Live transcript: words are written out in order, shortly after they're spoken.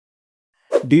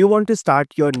Do you want to start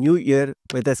your new year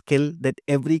with a skill that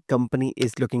every company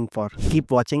is looking for? Keep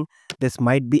watching, this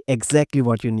might be exactly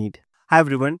what you need. Hi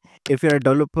everyone, if you're a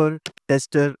developer,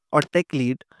 tester, or tech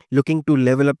lead looking to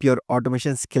level up your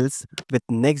automation skills with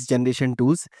next generation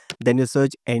tools, then your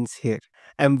search ends here.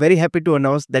 I'm very happy to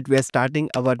announce that we are starting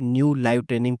our new live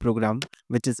training program,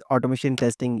 which is automation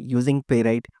testing using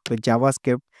Playwright with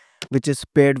JavaScript, which is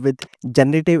paired with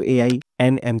generative AI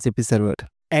and MCP server.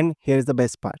 And here's the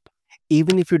best part.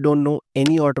 Even if you don't know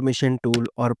any automation tool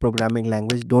or programming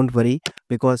language, don't worry,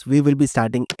 because we will be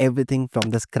starting everything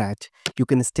from the scratch. You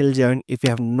can still join if you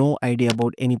have no idea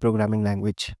about any programming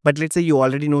language. But let's say you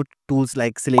already know tools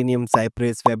like Selenium,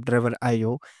 Cypress, WebDriver,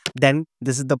 IO, then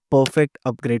this is the perfect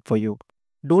upgrade for you.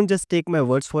 Don't just take my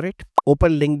words for it.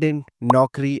 Open LinkedIn,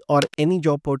 Naukri, or any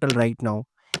job portal right now.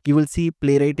 You will see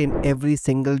Playwright in every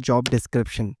single job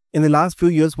description. In the last few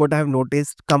years, what I have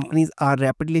noticed, companies are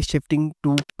rapidly shifting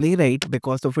to Playwright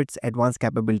because of its advanced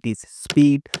capabilities,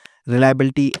 speed,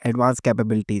 reliability, advanced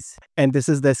capabilities. And this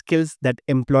is the skills that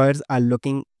employers are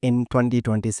looking in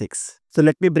 2026. So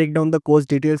let me break down the course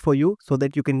details for you so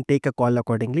that you can take a call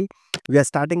accordingly. We are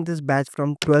starting this batch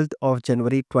from 12th of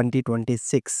January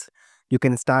 2026. You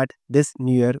can start this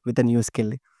new year with a new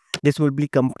skill. This will be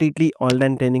completely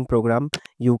online training program.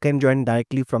 You can join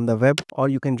directly from the web or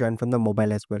you can join from the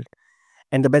mobile as well.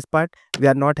 And the best part, we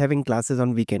are not having classes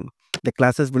on weekend. The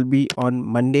classes will be on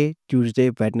Monday,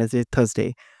 Tuesday, Wednesday,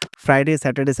 Thursday. Friday,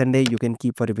 Saturday, Sunday you can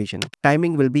keep for revision.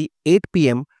 Timing will be 8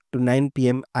 p.m. to 9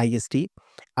 p.m. IST.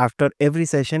 After every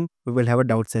session, we will have a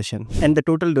doubt session. And the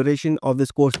total duration of this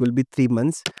course will be 3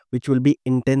 months, which will be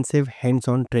intensive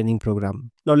hands-on training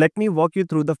program. Now let me walk you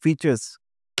through the features.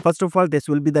 First of all, this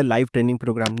will be the live training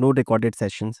program, no recorded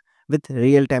sessions with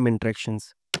real-time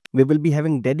interactions. We will be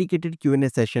having dedicated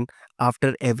Q&A session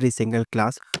after every single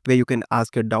class where you can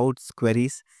ask your doubts,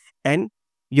 queries, and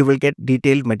you will get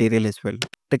detailed material as well.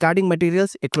 Regarding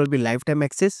materials, it will be lifetime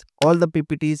access. All the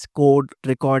PPTs, code,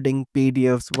 recording,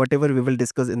 PDFs, whatever we will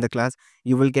discuss in the class,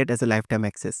 you will get as a lifetime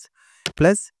access.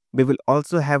 Plus, we will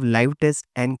also have live tests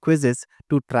and quizzes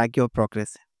to track your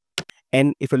progress.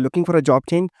 And if you're looking for a job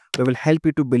change, we will help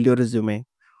you to build your resume.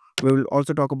 We will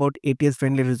also talk about ATS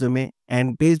friendly resume,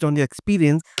 and based on your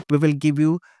experience, we will give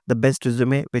you the best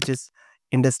resume, which is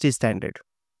industry standard.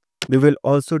 We will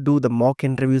also do the mock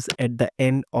interviews at the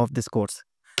end of this course.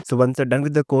 So once you're done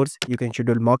with the course, you can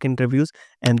schedule mock interviews,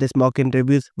 and this mock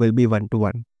interviews will be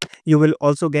one-to-one. You will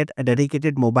also get a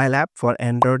dedicated mobile app for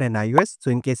Android and iOS. So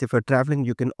in case if you're traveling,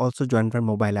 you can also join from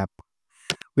mobile app.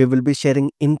 We will be sharing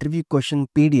interview question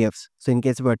PDFs. So in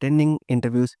case you're attending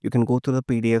interviews, you can go through the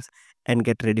PDFs and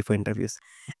get ready for interviews.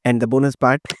 And the bonus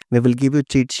part, we will give you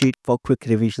cheat sheet for quick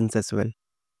revisions as well.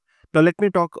 Now let me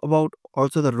talk about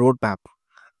also the roadmap.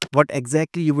 What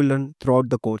exactly you will learn throughout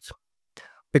the course.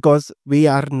 Because we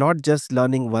are not just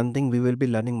learning one thing, we will be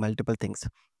learning multiple things.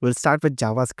 We'll start with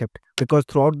JavaScript because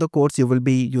throughout the course you will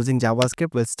be using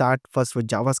JavaScript. We'll start first with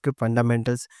JavaScript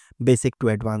fundamentals, basic to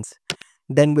advanced.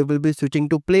 Then we will be switching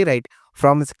to Playwright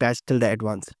from scratch till the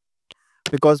advanced.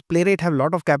 Because Playwright have a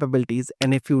lot of capabilities,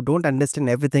 and if you don't understand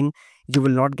everything, you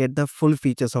will not get the full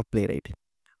features of Playwright.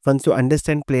 Once you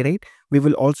understand Playwright, we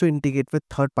will also integrate with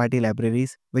third-party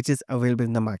libraries which is available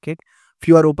in the market.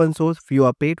 Few are open source, few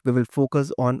are paid. We will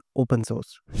focus on open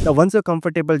source. Now once you're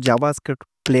comfortable JavaScript,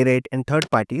 Playwright and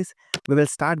third parties, we will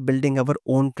start building our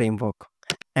own framework,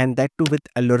 and that too with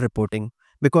alert reporting.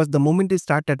 Because the moment you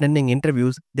start attending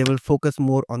interviews, they will focus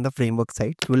more on the framework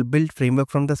side. So we'll build framework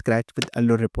from the scratch with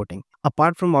alert reporting.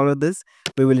 Apart from all of this,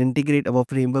 we will integrate our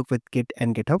framework with Git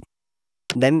and GitHub.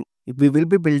 Then we will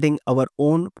be building our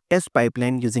own test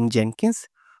pipeline using Jenkins.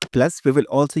 Plus, we will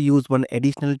also use one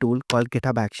additional tool called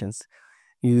GitHub Actions.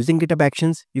 Using GitHub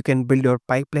Actions, you can build your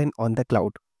pipeline on the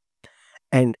cloud.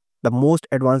 And the most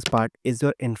advanced part is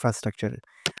your infrastructure.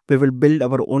 We will build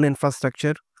our own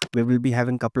infrastructure. We will be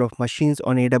having a couple of machines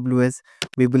on AWS.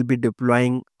 We will be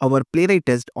deploying our Playwright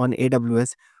test on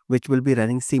AWS, which will be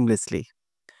running seamlessly.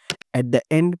 At the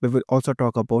end, we will also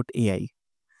talk about AI.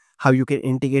 How you can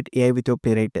integrate AI with your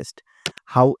Playwright test.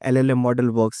 How LLM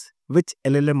model works. Which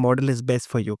LLM model is best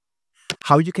for you.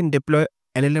 How you can deploy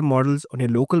LLM models on your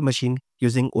local machine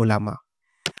using Olama.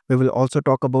 We will also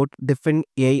talk about different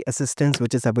AI assistants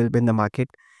which is available in the market,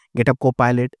 GitHub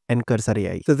Copilot and Cursor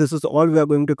AI. So this is all we are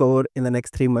going to cover in the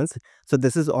next 3 months. So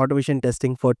this is automation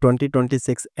testing for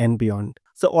 2026 and beyond.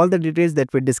 So all the details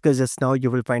that we discussed just now,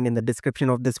 you will find in the description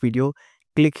of this video.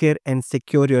 Click here and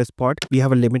secure your spot. We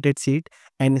have a limited seat,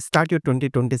 and start your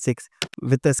 2026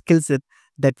 with a skill set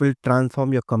that will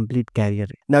transform your complete career.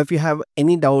 Now, if you have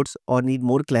any doubts or need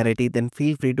more clarity, then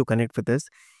feel free to connect with us.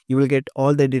 You will get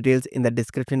all the details in the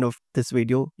description of this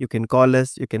video. You can call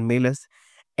us, you can mail us.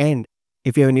 And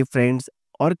if you have any friends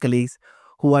or colleagues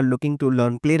who are looking to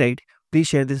learn Playwright, please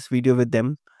share this video with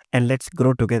them and let's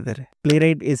grow together.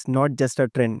 Playwright is not just a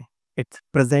trend, it's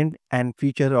present and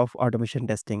future of automation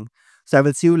testing. So I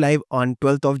will see you live on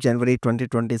 12th of January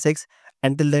 2026.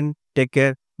 Until then, take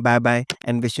care, bye bye,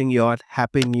 and wishing you all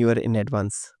happy new year in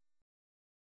advance.